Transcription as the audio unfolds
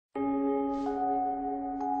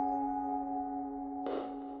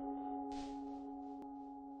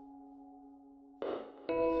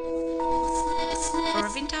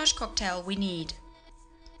vintage cocktail we need: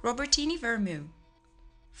 Robertini vermouth,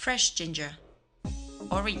 fresh ginger,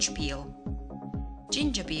 orange peel,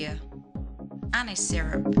 ginger beer, anise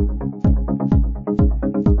syrup.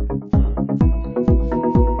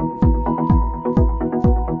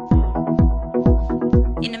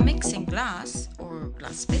 In a mixing glass or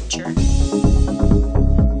glass pitcher,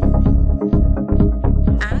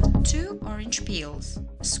 add 2 orange peels,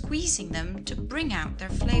 squeezing them to bring out their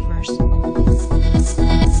flavors.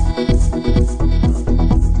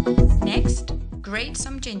 Next, grate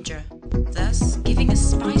some ginger, thus giving a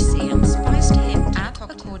spicy and spiced hint. Add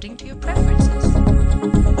according to your preferences.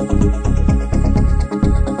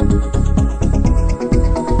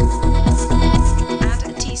 Add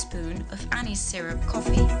a teaspoon of anise syrup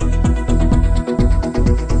coffee.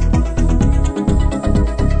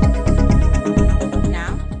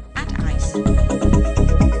 Now add ice.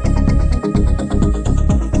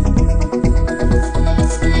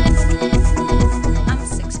 And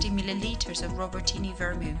 60 milliliters of Robertini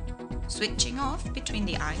vermouth, switching off between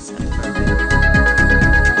the ice and the vermouth.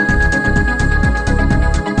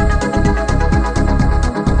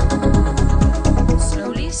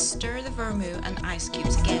 Slowly stir the vermouth and ice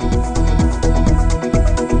cubes again.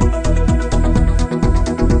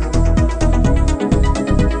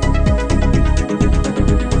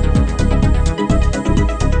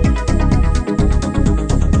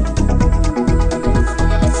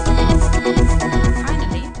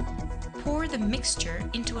 Finally, pour the mixture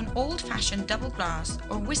into an old-fashioned double glass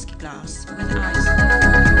or whiskey glass with ice.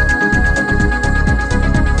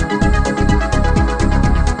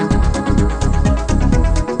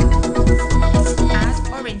 Add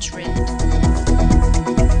orange rind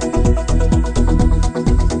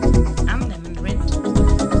and lemon rind.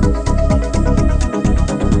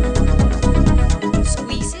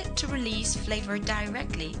 Squeeze it to release flavor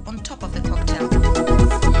directly on top of the cocktail.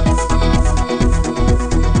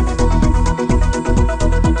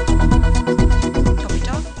 Top it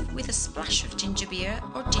off with a splash of ginger beer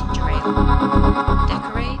or ginger ale.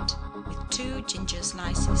 Decorate with 2 ginger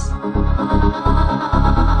slices.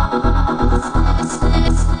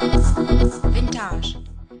 Vintage,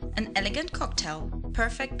 an elegant cocktail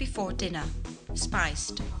perfect before dinner,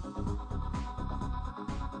 spiced.